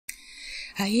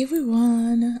Hi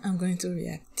everyone, I'm going to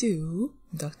react to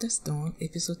Dr. Stone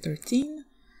episode 13,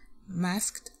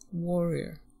 Masked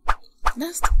Warrior.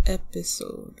 Last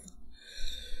episode,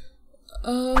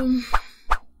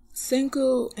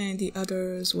 Senku and the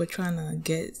others were trying to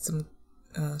get some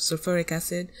sulfuric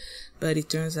acid, but it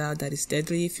turns out that it's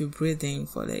deadly. If you breathe in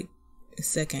for like a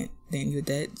second, then you're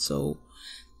dead. So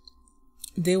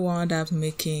they wound up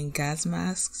making gas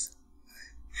masks.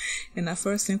 And at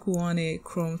first, Senku wanted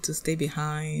Chrome to stay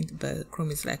behind, but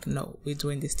Chrome is like, no, we're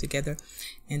doing this together.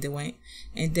 And they went.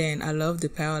 And then I love the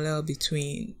parallel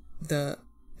between the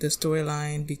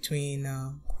storyline between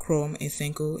Chrome and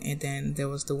Senku, and then there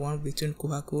was the one between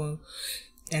Kohaku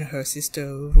and her sister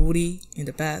Ruri in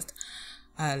the past.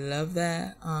 I love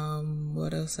that.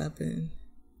 What else happened?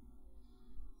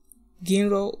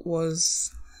 Kinro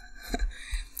was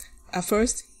at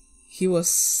first he was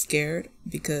scared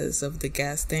because of the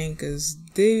gas thing, because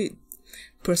they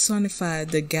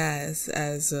personified the gas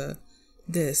as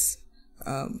this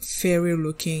fairy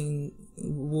looking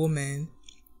woman.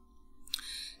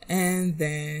 And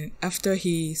then after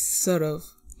he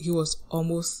was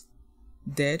almost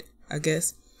dead, I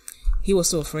guess, he was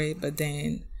so afraid. But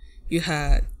then you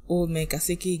had old man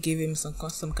Kaseki give him some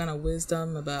kind of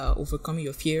wisdom about overcoming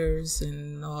your fears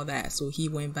and all that. So he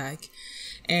went back,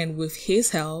 and with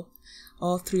his help,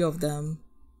 all three of them,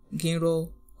 Kinro,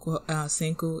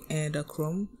 Senku, and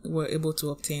Chrome, were able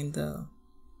to obtain the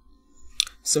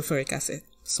sulfuric acid.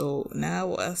 So now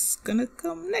what's gonna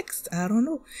come next? I don't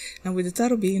know. And with the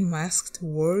title being Masked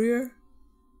Warrior,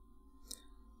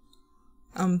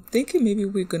 I'm thinking maybe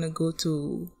we're gonna go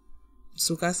to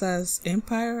Tsukasa's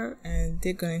empire and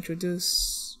they're gonna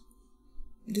introduce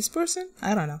this person.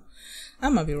 I don't know. I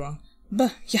might be wrong.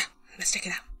 But yeah, let's check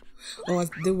it out. Oh,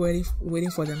 they're waiting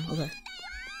for them. Okay.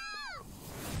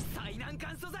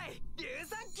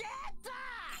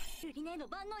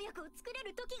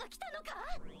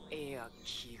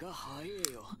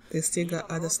 They still got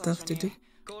other stuff to do.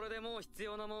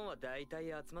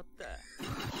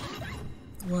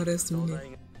 What else do we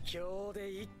need?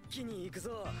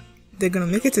 They're gonna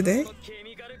make it today?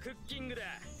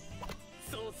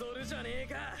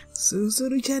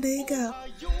 Susoru Janega.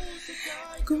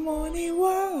 Good morning,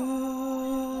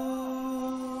 world.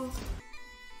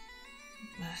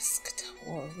 Masked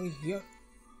warrior.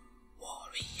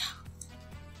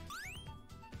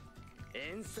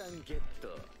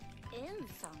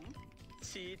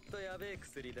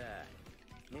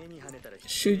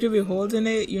 Should you be holding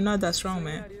it? You're not that strong,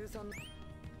 man.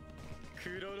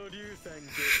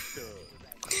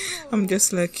 I'm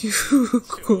just like you,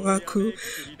 Kohaku.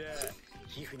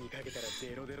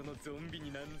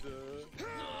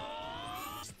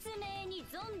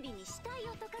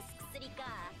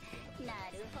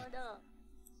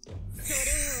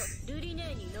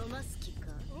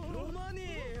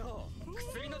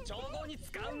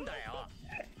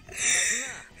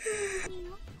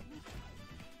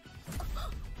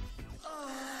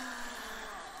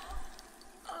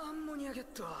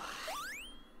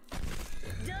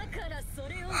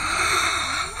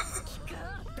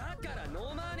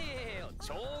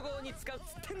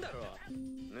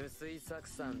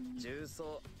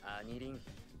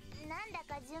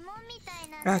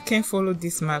 I can't follow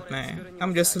this map, man.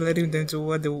 I'm just letting them do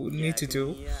what they need to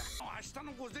do.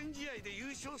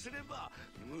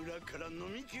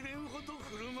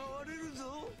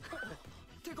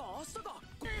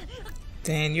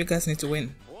 Then you guys need to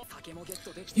win.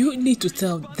 You need to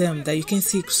tell them that you can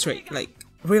see straight. Like,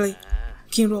 really?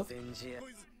 Kinro?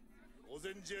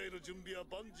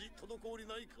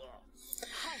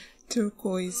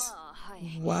 Turquoise.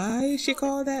 Why is she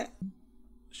called that?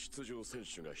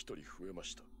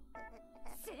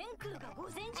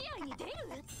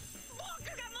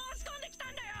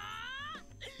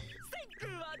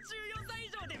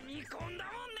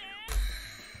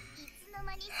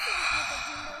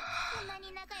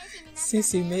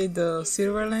 Since he made the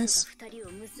silver lens.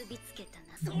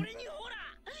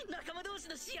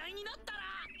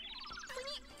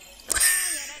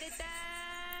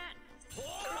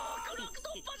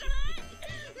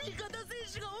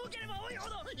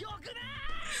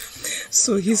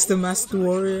 So he's the masked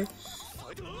warrior.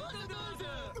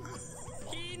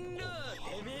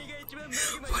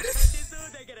 What is...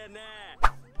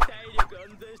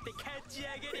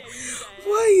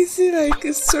 Why is he like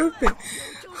a serpent?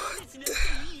 What the...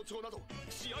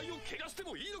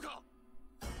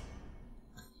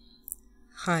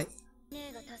 Hi.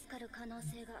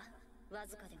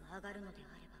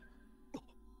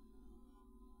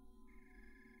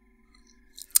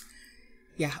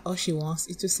 Yeah, all she wants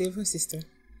is to save her sister.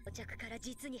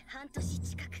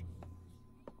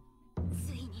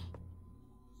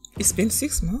 It's been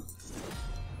 6 months.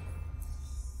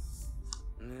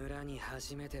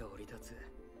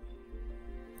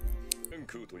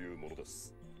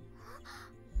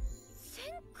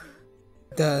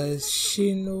 Does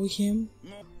she know him?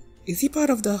 Is he part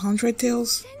of the 100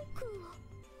 Tales?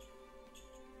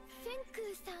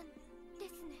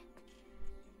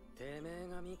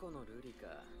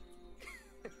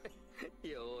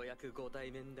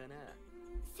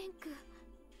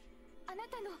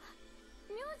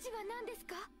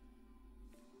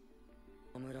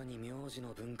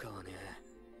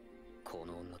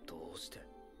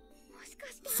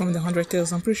 From the 100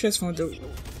 Tales, I'm pretty sure it's from the...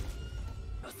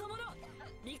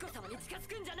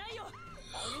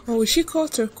 Oh, is she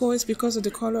called turquoise because of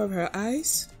the color of her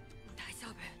eyes?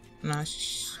 Nah,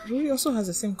 Ruri also has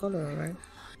the same color, right?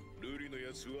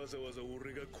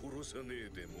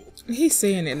 He's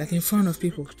saying it like in front of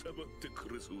people.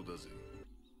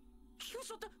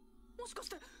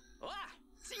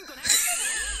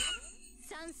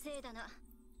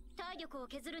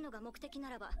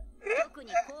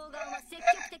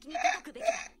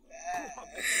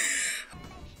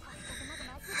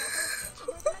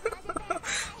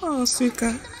 Oh,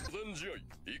 Suika.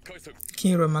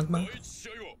 Kinro magma.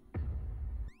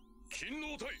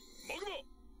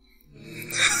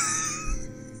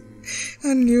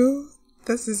 I knew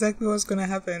that's exactly what's gonna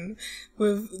happen.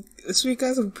 With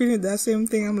Suika's repeating that same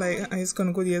thing, I'm like, it's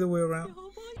gonna go the other way around.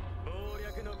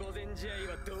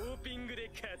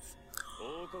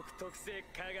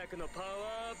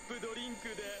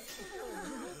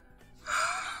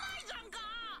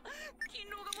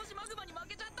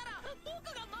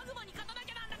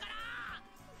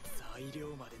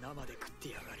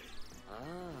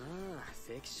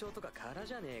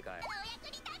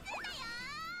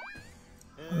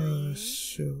 Oh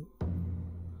shoot.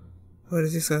 What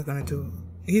is this guy gonna do?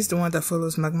 He's the one that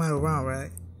follows Magma around,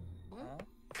 right?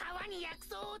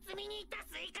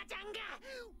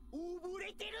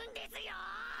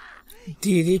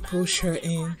 Did he push her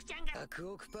in?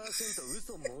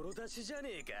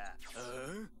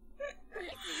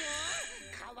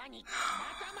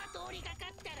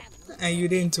 And you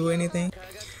didn't do anything?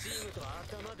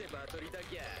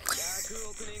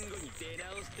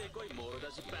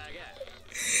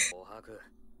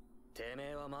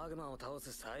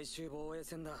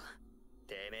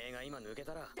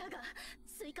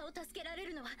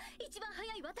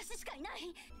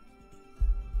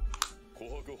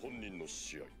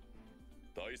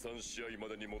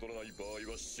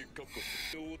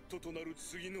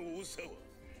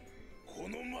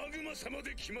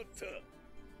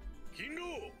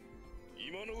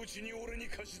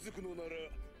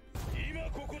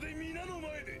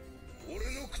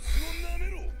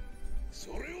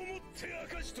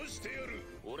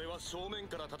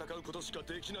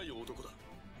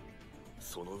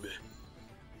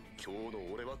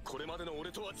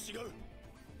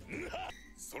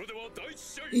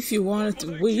 If you wanted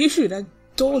to wait, you should have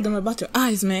told them about your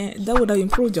eyes, man. That would have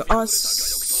improved your odds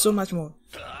so much more.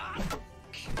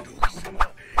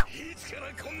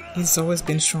 He's always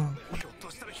been strong.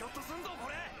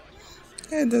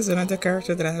 Yeah, there's another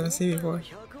character that I haven't seen before.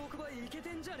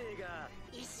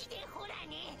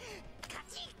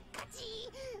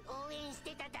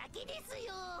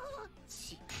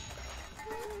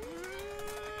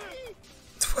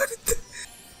 What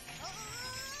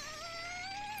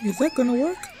is that gonna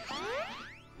work?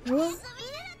 What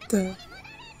the?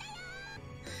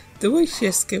 The way she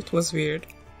escaped was weird.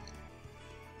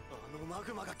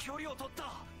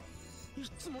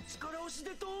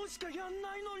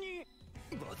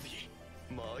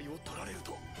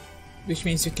 Which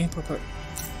means you can't pop her.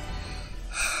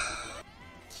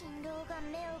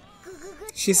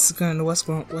 She's gonna know what's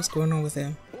going on with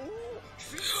him.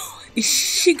 Is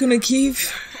she gonna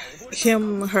give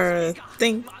him her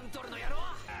thing?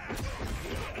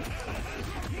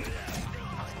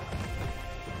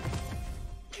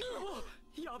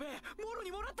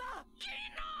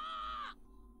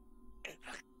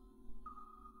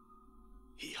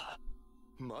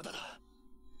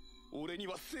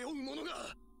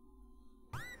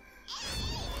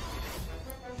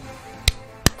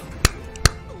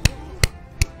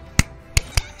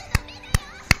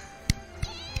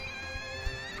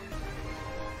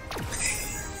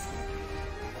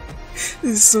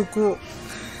 This is so cool.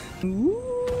 Ooh.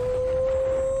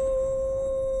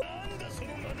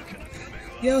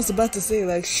 Yeah, I was about to say,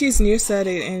 like, she's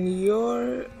nearsighted and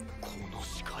you're...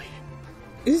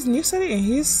 Is nearsighted and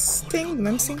his thing?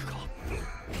 Let me see.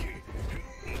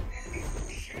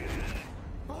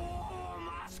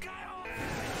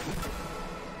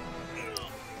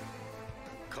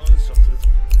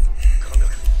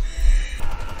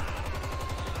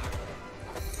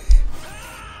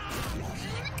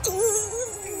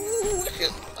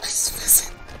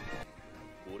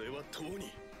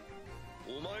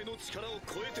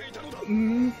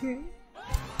 Mm-hmm.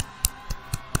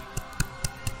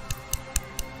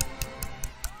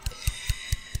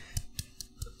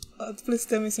 Please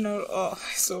tell me it's not. Oh,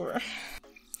 I swear.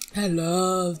 I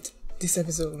loved this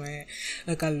episode, man.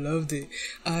 Like, I loved it.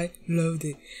 I loved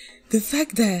it. The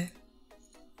fact that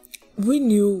we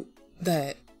knew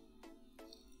that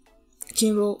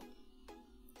Kinro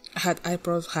had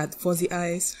eyebrows, had fuzzy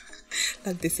eyes,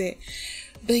 like they said,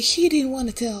 but he didn't want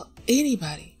to tell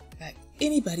anybody, like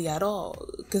anybody at all,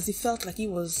 because he felt like he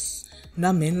was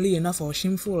not manly enough or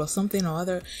shameful or something or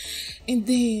other. And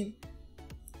then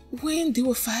when they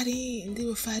were fighting,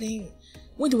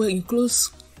 when they were in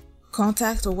close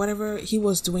contact or whatever, he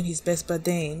was doing his best. But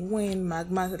then when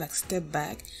Magma like stepped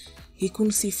back, he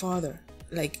couldn't see farther.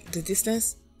 Like the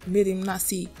distance made him not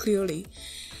see clearly.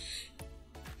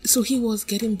 So he was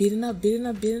getting beaten up.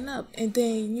 And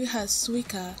then you had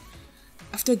Suika,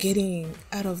 after getting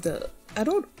out of the... I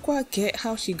don't quite get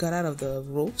how she got out of the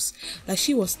ropes. Like,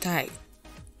 she was tied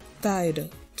to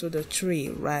the tree,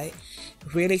 right?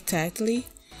 Really tightly.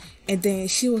 And then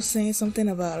she was saying something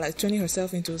about like turning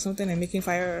herself into something and making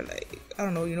fire. Like, I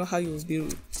don't know, you know how you would be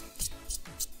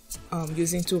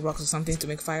using 2 rocks or something to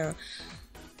make fire.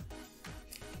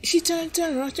 She turns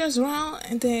around,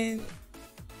 and then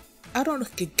I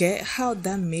don't get how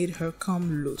that made her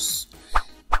come loose.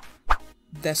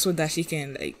 That's so that she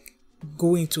can like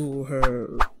go into her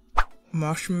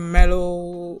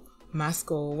marshmallow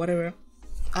mask or whatever.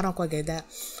 I don't quite get that.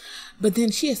 But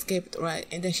then she escaped, right?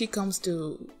 And then she comes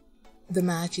to the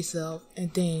match itself,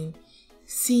 and then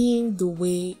seeing the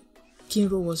way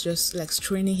Kinro was just like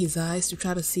straining his eyes to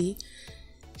try to see,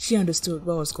 she understood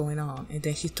what was going on. And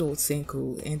then she told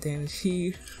Senku, and then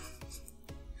she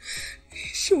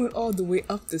went all the way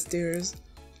up the stairs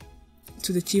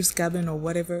to the chief's cabin or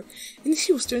whatever, and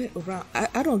she was turning around.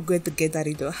 I don't get that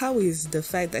either. How is the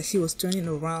fact that she was turning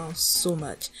around so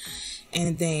much,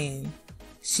 and then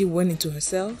she went into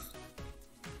herself,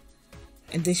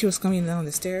 and then she was coming down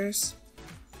the stairs?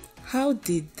 How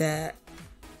did that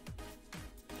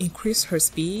increase her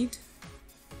speed?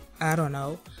 I don't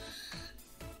know.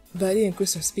 But it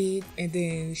increased her speed, and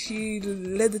then she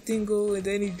let the thing go, and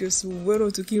then it just went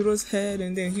onto Kinro's head,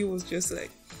 and then he was just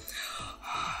like,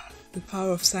 the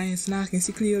power of science, now I can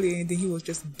see clearly. And then he was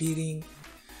just beating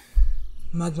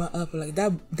Magma up like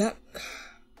that.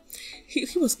 He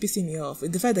was pissing me off.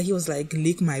 The fact that he was like,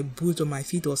 lick my boot or my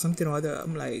feet or something or other,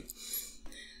 I'm like,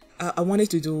 I wanted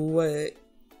to do what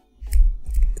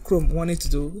Chrome wanted to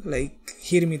do, like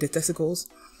hitting me the testicles.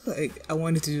 Like, I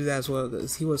wanted to do that as well,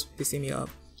 because he was pissing me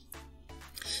off.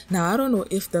 Now, I don't know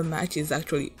if the match is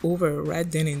actually over right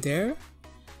then and there,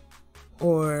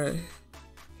 or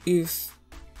if,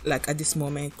 like, at this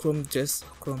moment, Kinro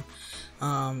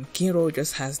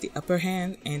just has the upper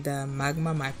hand, and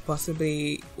Magma might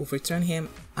possibly overturn him.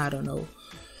 I don't know.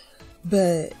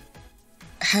 But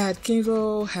had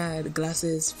Kinro had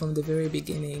glasses from the very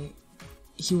beginning,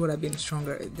 he would have been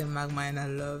stronger than Magma, and I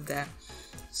love that.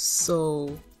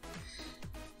 So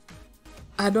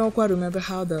I don't quite remember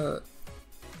how the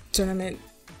tournament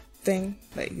thing,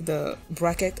 like the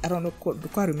bracket, I don't know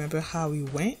quite remember how we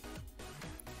went.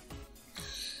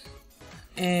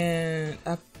 And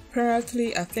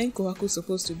apparently, I think Kohaku's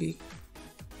supposed to be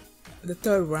the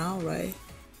 3rd round, right?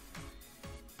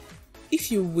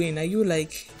 If you win, are you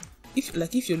like,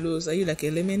 if you lose, are you like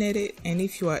eliminated? And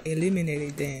if you are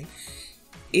eliminated, then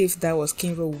if that was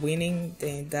Kinro winning,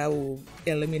 then that will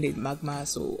eliminate Magma.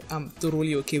 So I'm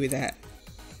totally okay with that.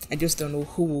 I just don't know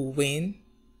who will win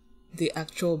the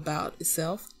actual bout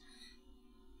itself.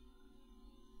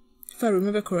 If I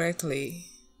remember correctly,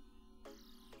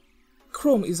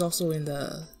 Chrome is also in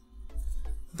the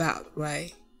bout,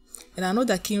 right? And I know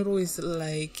that Kinro is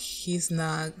like, he's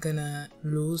not gonna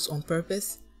lose on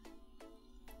purpose.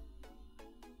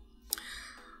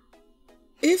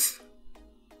 If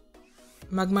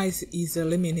Magma is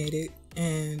eliminated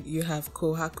and you have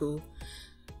Kohaku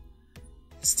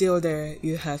still there,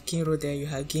 you have Kinro there, you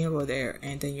have Ginro there,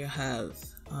 and then you have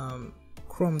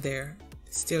Chrome there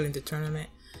still in the tournament.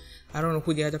 I don't know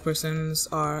who the other persons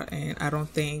are, and I don't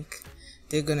think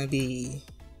they're gonna be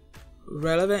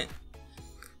relevant.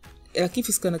 Like, if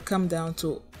it's gonna come down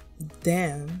to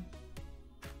them,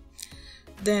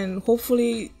 then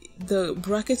hopefully the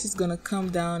bracket is gonna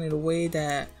come down in a way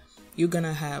that you're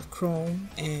gonna have Chrome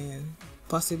and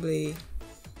possibly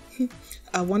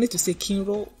I wanted to say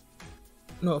Kinro,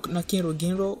 no, not Kinro,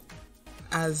 Ginro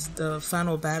as the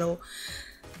final battle,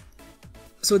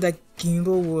 so that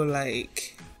Kinro will,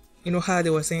 like, you know how they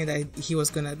were saying that he was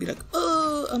gonna be like,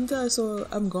 oh, I'm done, so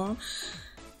I'm gone.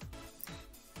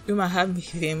 you might have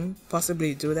him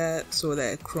possibly do that so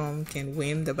that Chrome can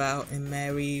win the bout and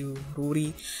marry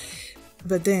Ruri.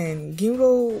 But then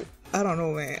Kinro, I don't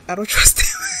know, man. I don't trust him.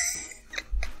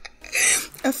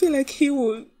 I feel like he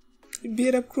would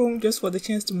beat up Chrome just for the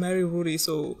chance to marry Ruri.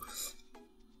 So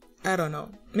I don't know.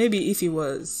 Maybe if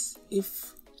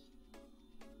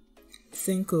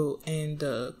Senku and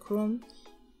Chrome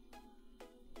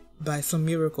by some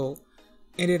miracle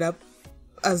ended up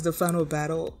as the final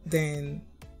battle, then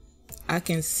I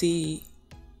can see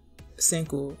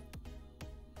Senku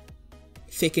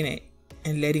faking it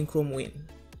and letting Chrome win.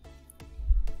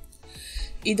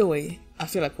 Either way, I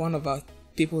feel like one of our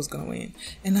people is gonna win.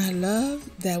 And I love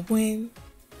that when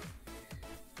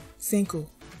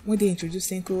they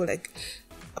introduced Senku, like,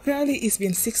 apparently it's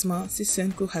been 6 months since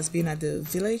Senku has been at the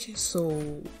village,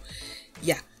 so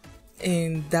yeah.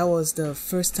 And that was the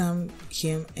first time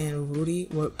him and Rudy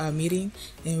were meeting.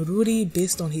 And Rudy,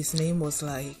 based on his name, was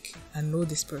like, I know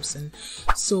this person.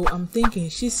 So I'm thinking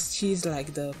she's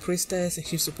like the priestess and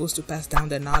she's supposed to pass down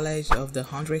the knowledge of the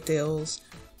 100 Tales.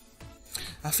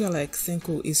 I feel like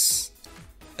Senku is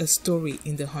a story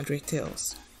in the 100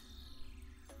 Tales.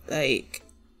 Like,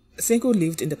 Senku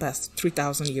lived in the past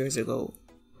 3,000 years ago.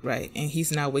 Right, and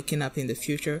he's now waking up in the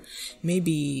future.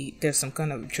 Maybe there's some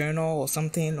kind of journal or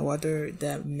something or other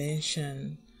that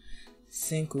mention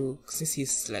Senku, since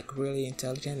he's like really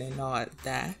intelligent and all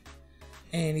that.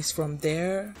 And it's from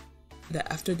there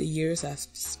that after the years has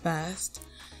passed,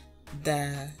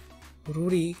 that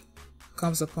Ruri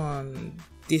comes upon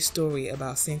this story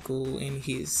about Senku and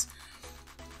his,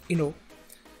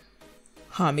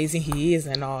 how amazing he is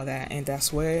and all that. And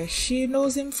that's where she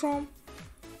knows him from.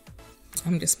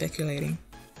 I'm just speculating.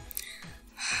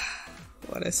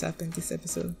 What has happened this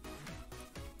episode?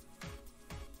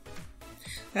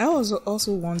 I was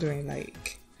also wondering,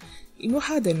 like,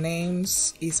 how the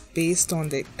names is based on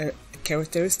the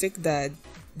characteristic that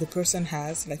the person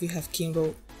has. Like, you have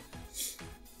Kinro.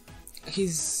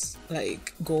 He's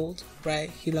like gold, right?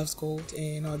 He loves gold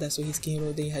and all that, so he's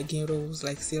Kinro. Then you had Kinro, who's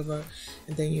like silver,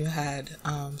 and then you had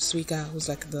Suika, who's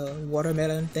like the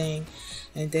watermelon thing,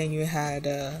 and then you had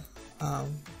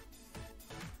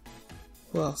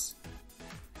who else?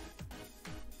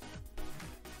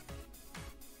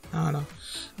 I don't know.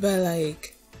 But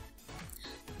like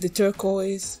the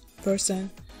turquoise person,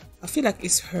 I feel like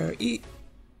it's her.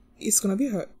 It's gonna be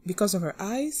her because of her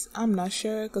eyes. I'm not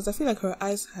sure, because I feel like her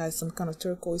eyes has some kind of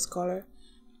turquoise color.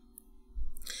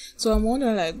 So I'm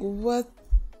wondering, like, what,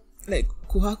 like,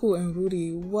 Kohaku and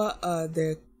Rudy, what are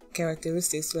their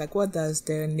characteristics? Like, what does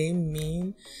their name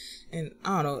mean? And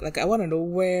I don't know, like, I want to know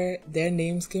where their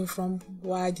names came from.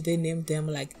 Why did they name them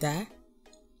like that?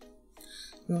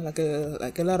 Like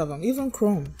a lot of them. Even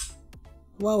Chrome.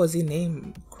 Why was he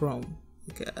named Chrome?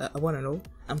 Like, I want to know.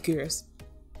 I'm curious.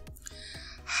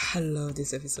 I love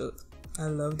this episode. I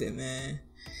loved it, man.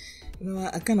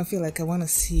 I kind of feel like I want to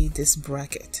see this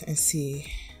bracket and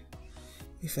see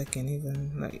if I can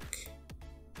even, like,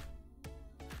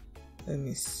 let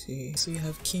me see. So you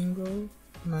have Kinro,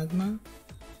 Magma.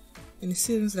 And it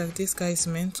seems like this guy is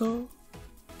mental.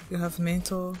 You have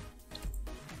mental.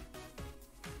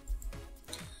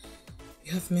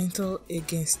 You have mental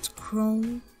against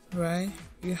Chrome, right?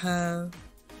 You have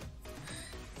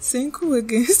Senku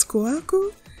against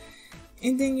Kohaku.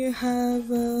 And then you have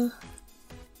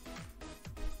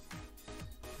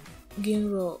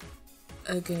Kinro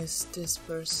against this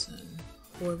person.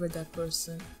 Whoever that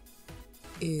person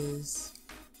is.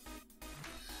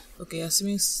 Okay,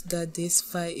 assuming that this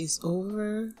fight is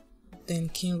over, then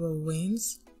Kinro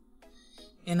wins.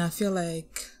 And I feel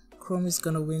like Chrome is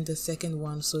gonna win the second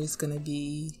one, so it's gonna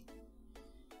be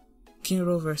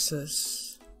Kinro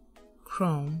versus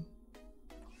Chrome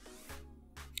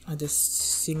at the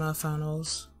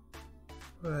semifinals,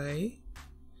 right?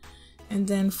 And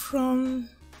then from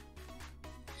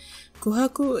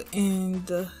Kohaku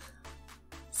and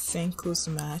Senku's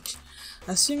match,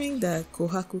 assuming that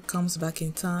Kohaku comes back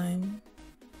in time,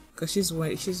 because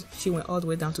she went all the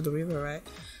way down to the river, right?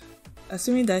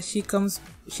 Assuming that she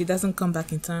doesn't come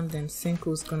back in time, then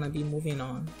Senku's gonna be moving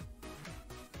on.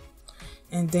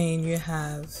 And then you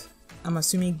have, I'm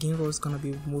assuming Kinro's gonna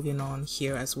be moving on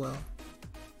here as well.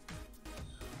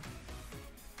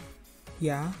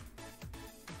 Yeah.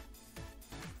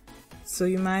 So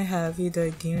you might have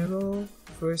either Kinro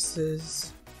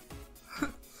versus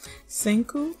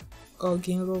Senku, or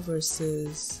Kinro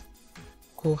versus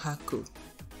Kohaku.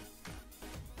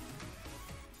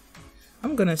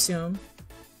 I'm gonna assume.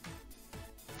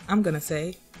 I'm gonna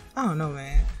say. I don't know,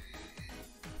 man.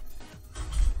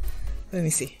 Let me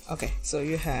see. Okay, so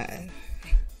you have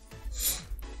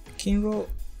Kinro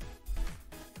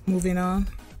moving on,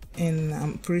 and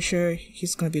I'm pretty sure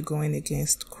he's gonna be going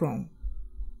against Chrome.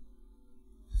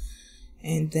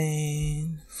 And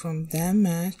then from that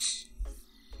match,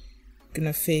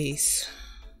 gonna face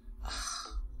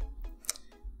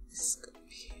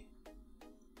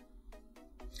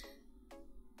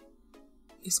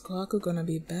is Kohaku gonna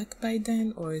be back by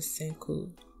then, or is Senku?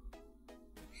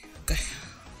 Okay,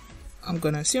 I'm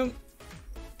gonna assume.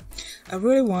 I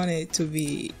really want it to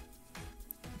be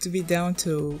down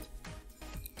to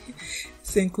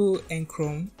Senku and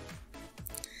Chrome,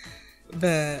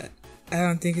 but I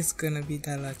don't think it's gonna be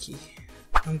that lucky.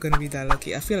 I'm gonna be that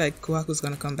lucky. I feel like Kohaku's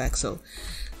gonna come back, so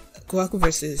Kohaku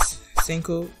versus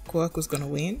Senku, Kohaku's gonna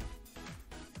win,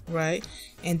 right?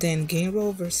 And then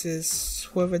Kinro versus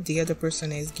whoever the other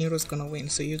person is, Kinro's gonna win.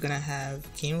 So you're gonna have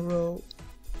Kinro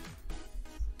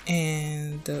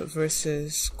and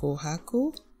versus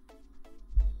Kohaku.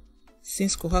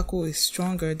 Since Kohaku is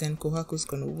stronger, then Kohaku's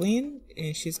gonna win,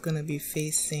 and she's gonna be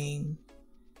facing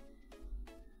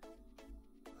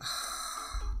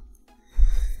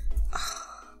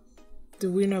the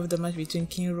winner of the match between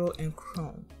Kinro and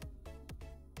Chrome.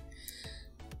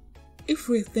 If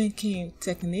we're thinking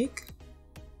technique,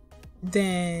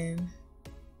 then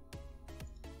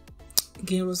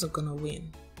Kinro's are gonna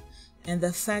win. And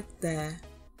the fact that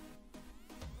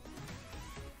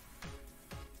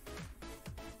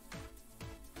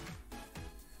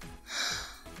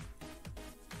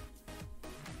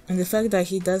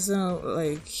he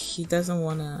doesn't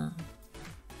wanna,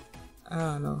 I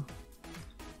don't know,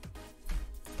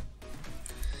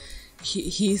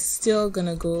 he's still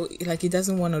gonna go, like, he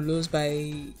doesn't want to lose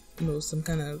by, some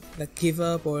kind of like give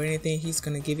up or anything. He's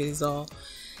gonna give it his all.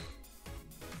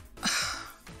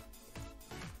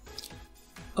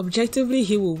 Objectively,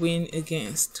 he will win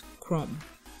against Chrome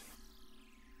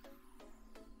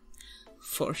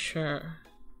for sure.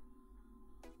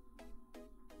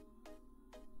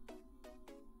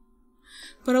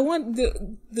 But I want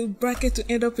the bracket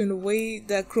to end up in a way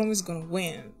that Chrome is gonna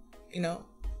win,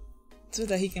 so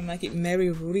that he can make it marry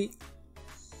Rudy.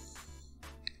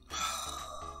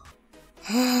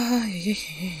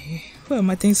 Why am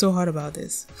I thinking so hard about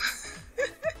this?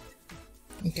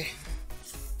 Okay,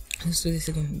 let's do this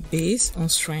again. Based on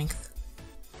strength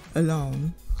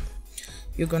alone,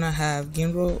 you're gonna have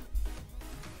Kinro.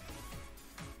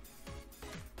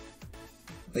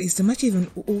 But is the match even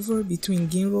over between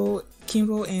Kinro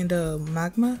and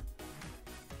Magma?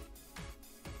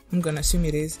 I'm gonna assume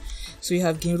it is. So you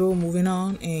have Kinro moving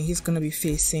on, and he's gonna be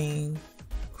facing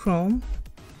Chrome.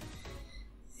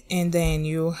 And then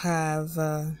you have,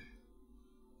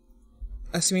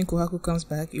 assuming Kohaku comes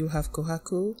back, you have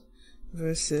Kohaku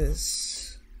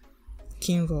versus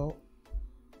Kinro,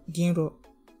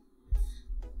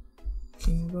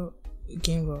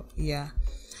 yeah.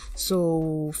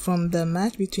 So from the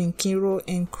match between Kinro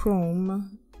and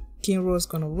Chrome, Kinro is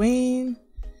gonna win.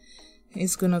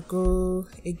 He's gonna go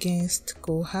against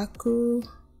Kohaku.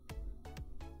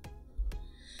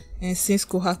 And since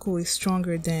Kohaku is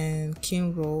stronger than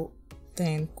Kinro,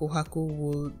 then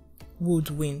Kohaku would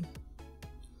win.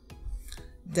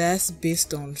 That's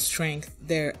based on strength,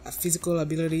 their physical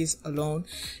abilities alone.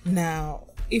 Now,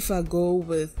 if I go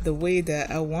with the way that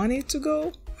I want it to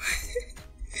go,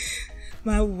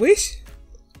 my wish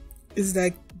is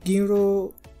that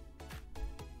Kinro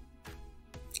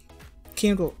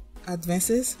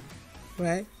advances,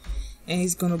 right? And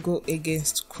he's gonna go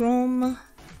against Chrome.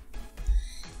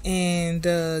 And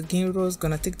Kinro is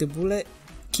gonna take the bullet.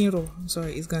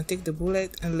 Is gonna take the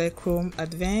bullet and let Chrome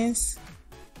advance.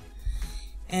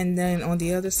 And then on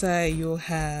the other side, you'll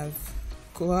have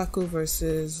Kohaku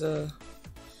versus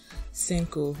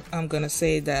Senku. I'm gonna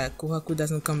say that Kohaku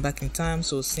doesn't come back in time,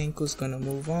 so Senku's gonna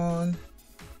move on.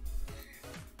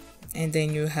 And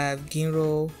then you have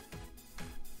Kinro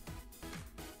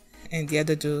and the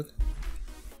other dude,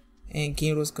 and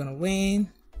Kinro's gonna win.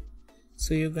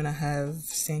 So you're gonna have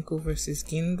Senku versus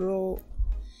Kinro,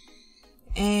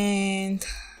 and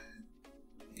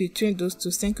between those two,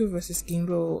 Senku versus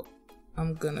Kinro,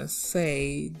 I'm gonna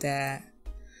say that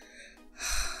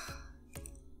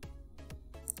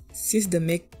since they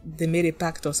made a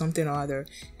pact or something or other,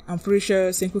 I'm pretty sure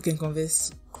Senku can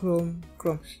convince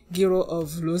Kinro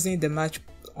of losing the match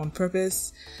on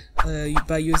purpose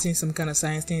by using some kind of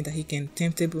science thing that he can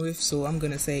tempt him with. So I'm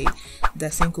gonna say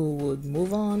that Senku would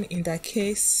move on in that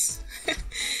case.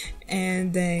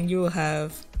 And then you'll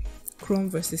have Chrome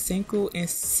versus Senku, and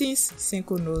since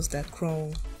Senku knows that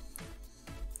Chrome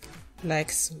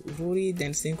likes Rudy,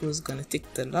 then Senku is gonna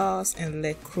take the loss and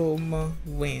let Chrome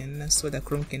win so that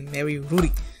Chrome can marry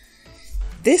Rudy.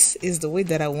 This is the way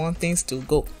that I want things to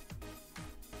go.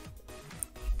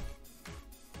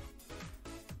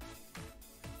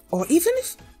 Or even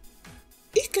if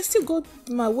it can still go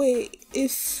my way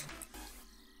if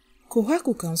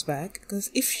Kohaku comes back, because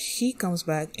if she comes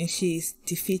back and she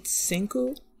defeats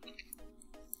Senku,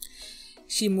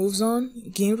 she moves on.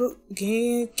 Kinro,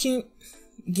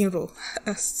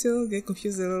 I still get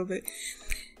confused a little bit.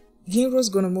 Ginro's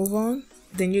gonna move on.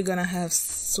 Then you're gonna have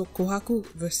Kohaku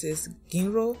versus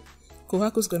Kinro.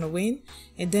 Kohaku's gonna win,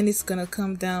 and then it's gonna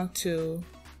come down to,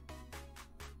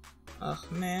 oh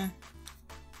man,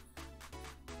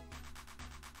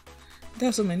 there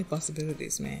are so many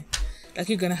possibilities, man. Like,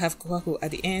 you're gonna have Kohaku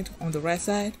at the end on the right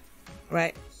side,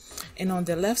 right? And on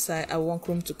the left side, I want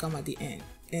Chrome to come at the end.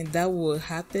 And that will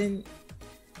happen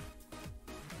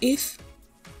if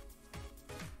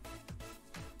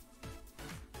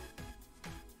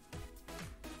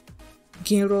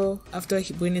Kinro, after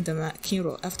winning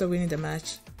the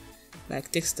match,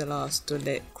 like, takes the loss to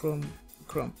let Chrome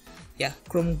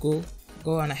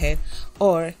go on ahead.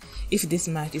 Or if this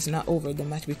match is not over, the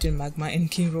match between Magma and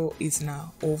Kinro is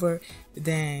now over,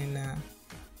 then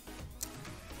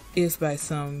if by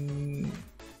some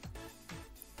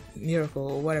miracle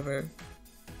or whatever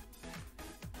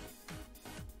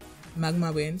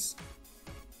Magma wins,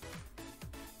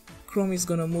 Chrome is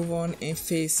gonna move on and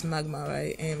face Magma,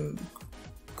 right? And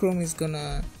Chrome is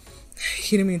gonna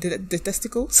hit him in the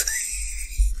testicles.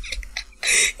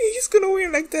 He's gonna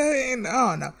win like that, and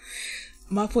I don't know.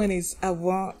 My point is, I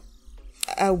want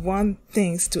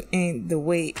things to end the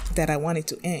way that I want it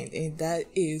to end, and that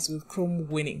is with Chrome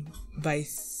winning by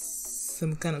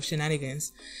some kind of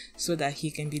shenanigans, so that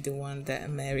he can be the one that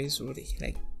marries Rudy.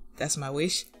 Like, that's my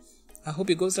wish. I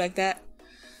hope it goes like that.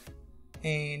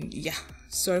 And yeah,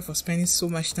 sorry for spending so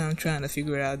much time trying to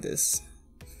figure out this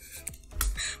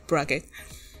bracket.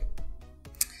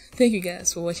 Thank you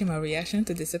guys for watching my reaction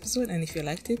to this episode, and if you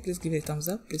liked it, please give it a thumbs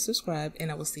up, please subscribe, and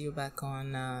I will see you back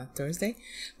on Thursday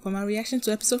for my reaction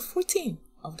to episode 14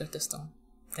 of Dr. Stone.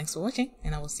 Thanks for watching,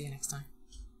 and I will see you next time.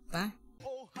 Bye.